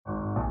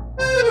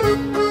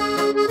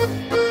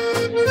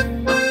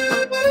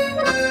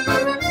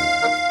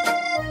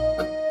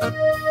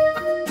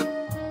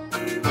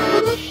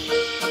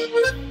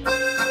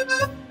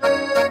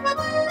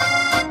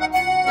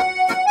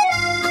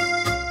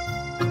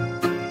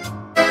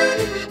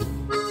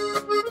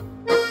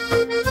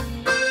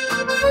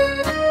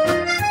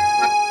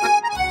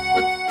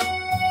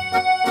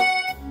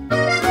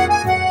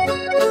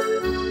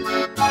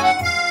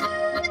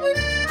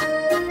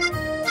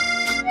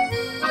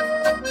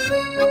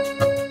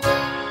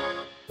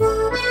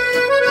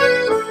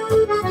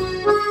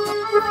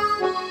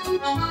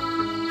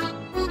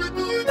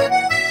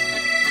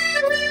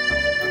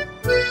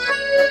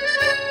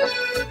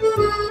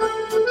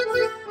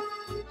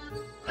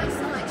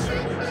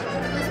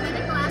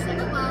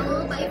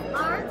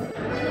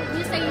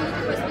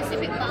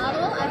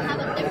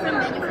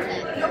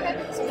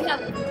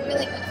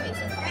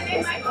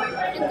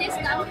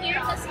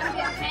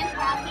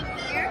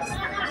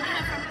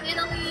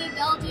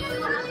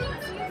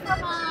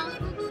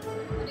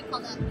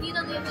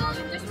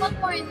one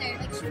more in there,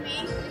 like Shui. We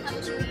have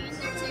a Shui in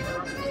there too.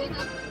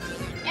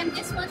 And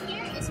this one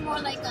here is more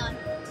like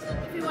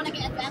if you want to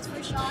get advanced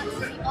for shots,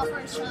 we offer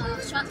a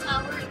shot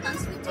tower. It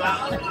comes with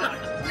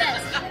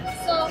yes.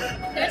 So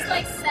there's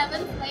like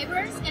 7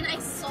 flavors, and I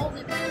sold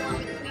it before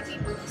with 3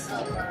 people. So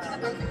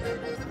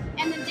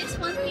and then this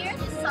one here,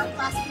 this is our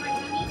classic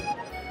martini.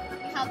 We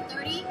have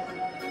 30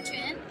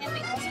 gin, and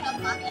we also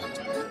have vodka and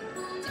gin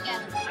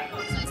together.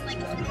 So it's like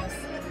a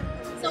juice.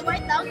 So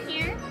right down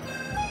here,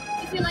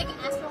 if you like an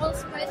Aperol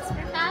spritz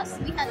perhaps,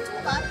 we have 2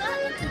 vodka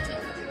and 2 gin.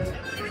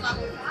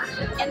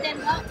 And then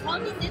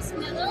one in this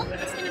middle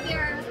is going to be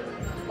our,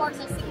 of course,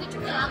 a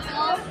signature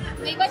alcohol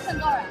made by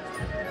Pandora.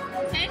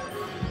 Okay?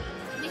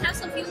 We have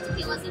some few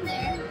tequilas in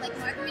there, like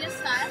margarita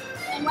style.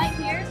 And right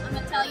here, I'm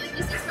going to tell you,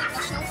 this is like a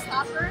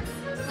showstopper,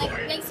 like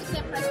basically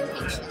a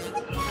presentation.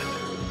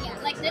 Yeah,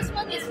 like this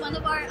one is one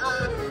of our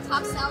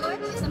top sellers.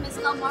 It's a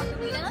mezcal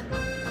margarita.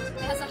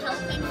 It has a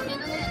jalapeno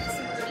in it and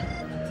some drink.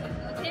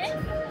 Okay?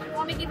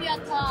 Want me to give you a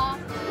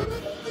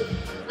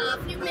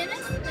few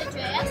minutes to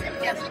digest, and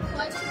if you have any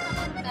questions, I'll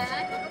come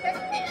back. Okay,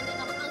 and then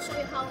I'll show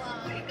you how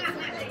you can do it.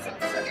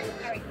 So, okay,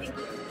 alright, thank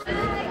you.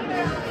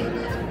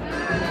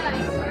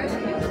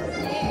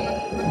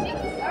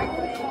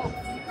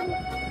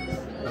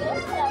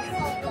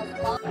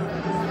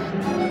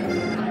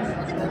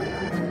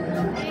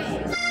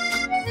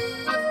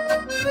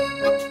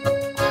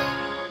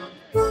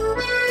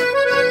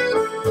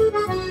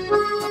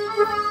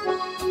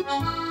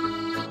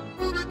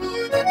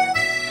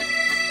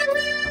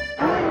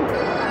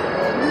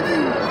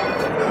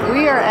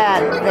 We are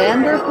at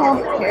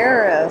Vanderpump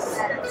Paris.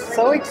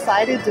 So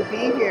excited to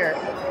be here.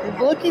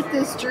 Look at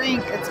this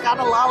drink. It's got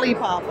a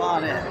lollipop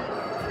on it.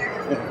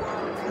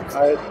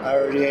 I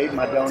already ate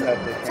my donut.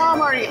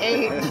 Tom already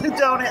ate the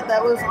donut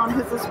that was on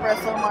his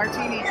espresso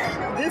martini.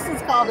 This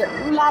is called an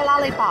Ula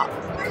Lollipop.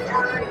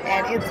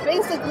 And it's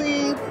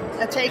basically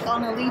a take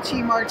on a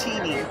lychee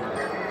martini.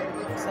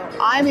 So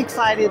I'm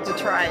excited to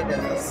try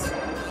this.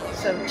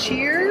 So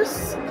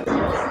cheers.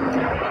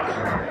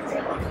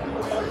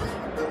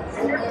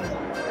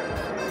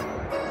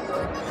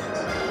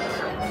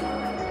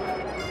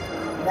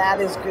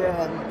 That is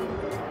good.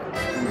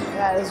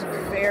 That is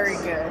very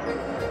good.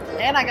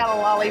 And I got a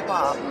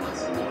lollipop.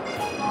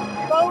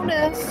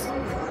 Bonus!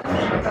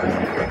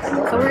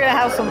 So we're going to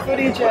have some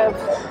footage of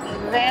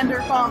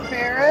Vanderpump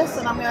Paris,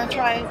 and I'm going to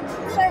try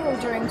several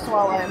drinks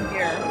while I'm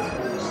here.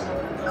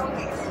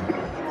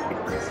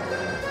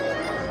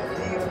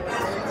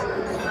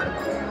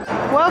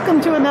 Welcome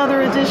to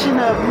another edition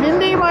of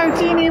Mindy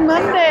Martini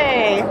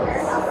Monday.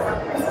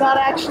 It's not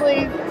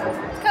actually,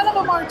 it's kind of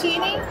a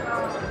martini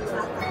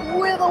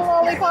with a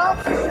lollipop.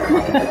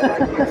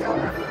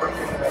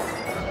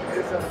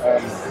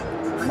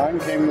 Mine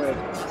came with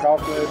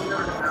chocolate,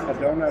 a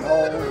donut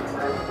hole,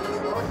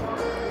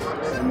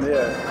 and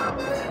this.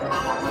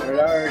 But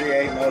I already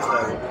ate most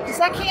of it. Is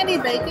that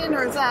candied bacon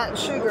or is that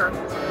sugar? I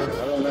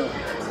don't know.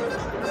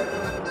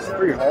 It's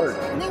pretty hard. I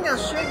think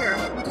that's sugar.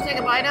 Would you take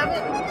a bite of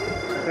it? I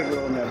took a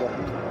little nibble.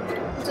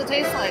 What's it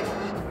taste like?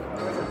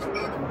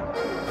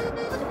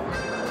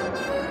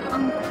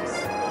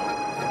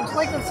 It's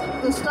like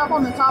the stuff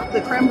on the top of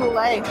the creme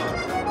brulee.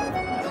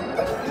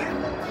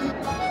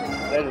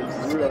 That is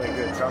really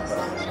good chocolate.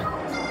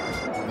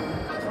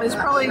 It's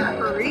probably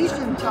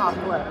Parisian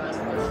chocolate.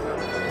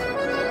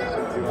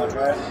 You want to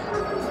try it?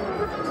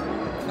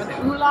 An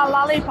Ula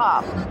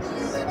Lollipop.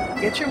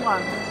 Get your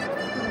one.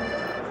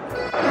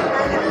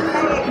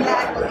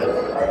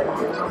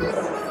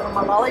 From a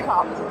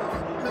lollipop.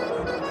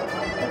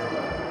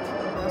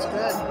 That's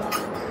good.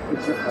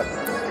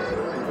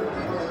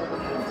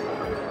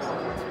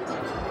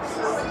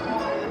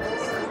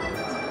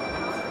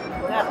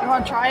 Yeah, you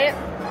want to try it?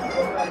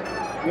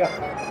 Yeah.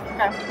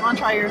 Okay, you want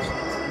to try yours?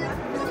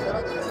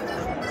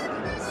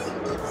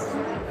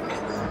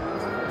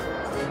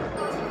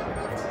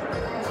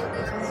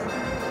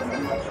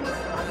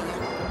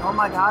 Oh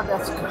my God,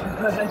 that's good.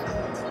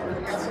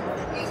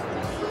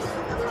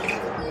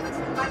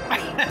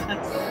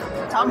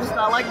 Tom does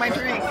not like my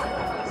drink.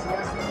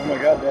 Oh my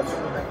God, that's,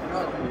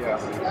 yeah.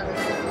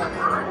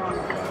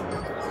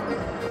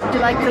 Would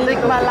you like to lick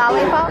my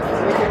lollipop?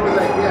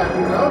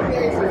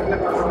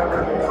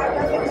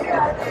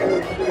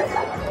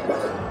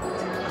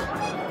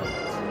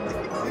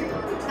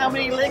 How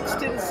many licks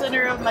to the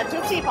center of my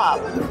Tootsie Pop?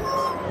 You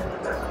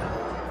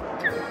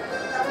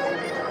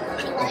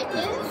like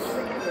it?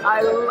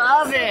 I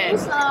love it.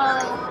 There's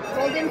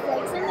golden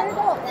flakes in there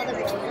though. That'll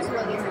be just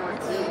really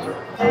naughty.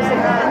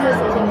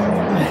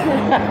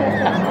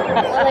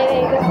 Well,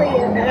 hey, good for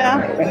you. Yeah.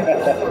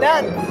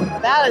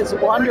 That is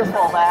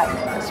wonderful, that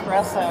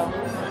espresso.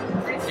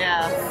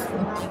 Yes.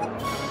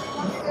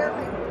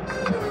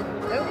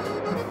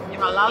 Get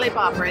my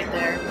lollipop right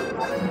there.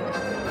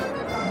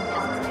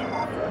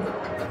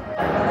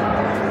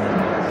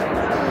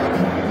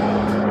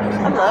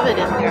 I love it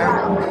in here.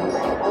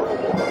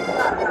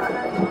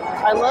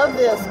 I love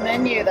this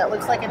menu that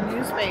looks like a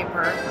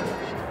newspaper.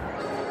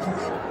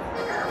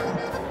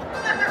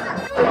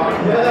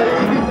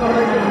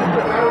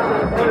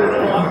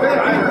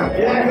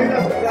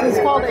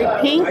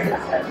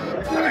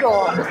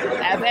 Poodle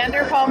at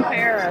Vanderpump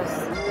Paris.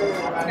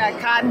 It's got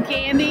cotton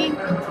candy,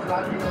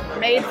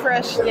 made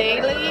fresh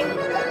daily.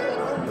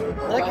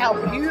 Look how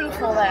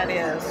beautiful that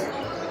is.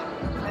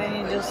 And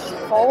you just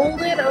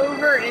fold it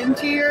over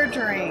into your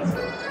drink.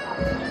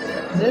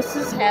 This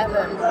is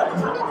heaven.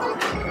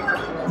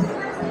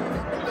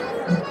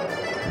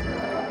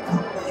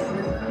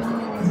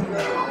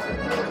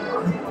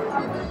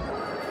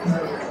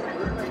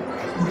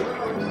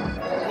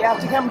 You have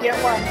to come get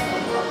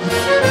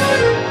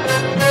one.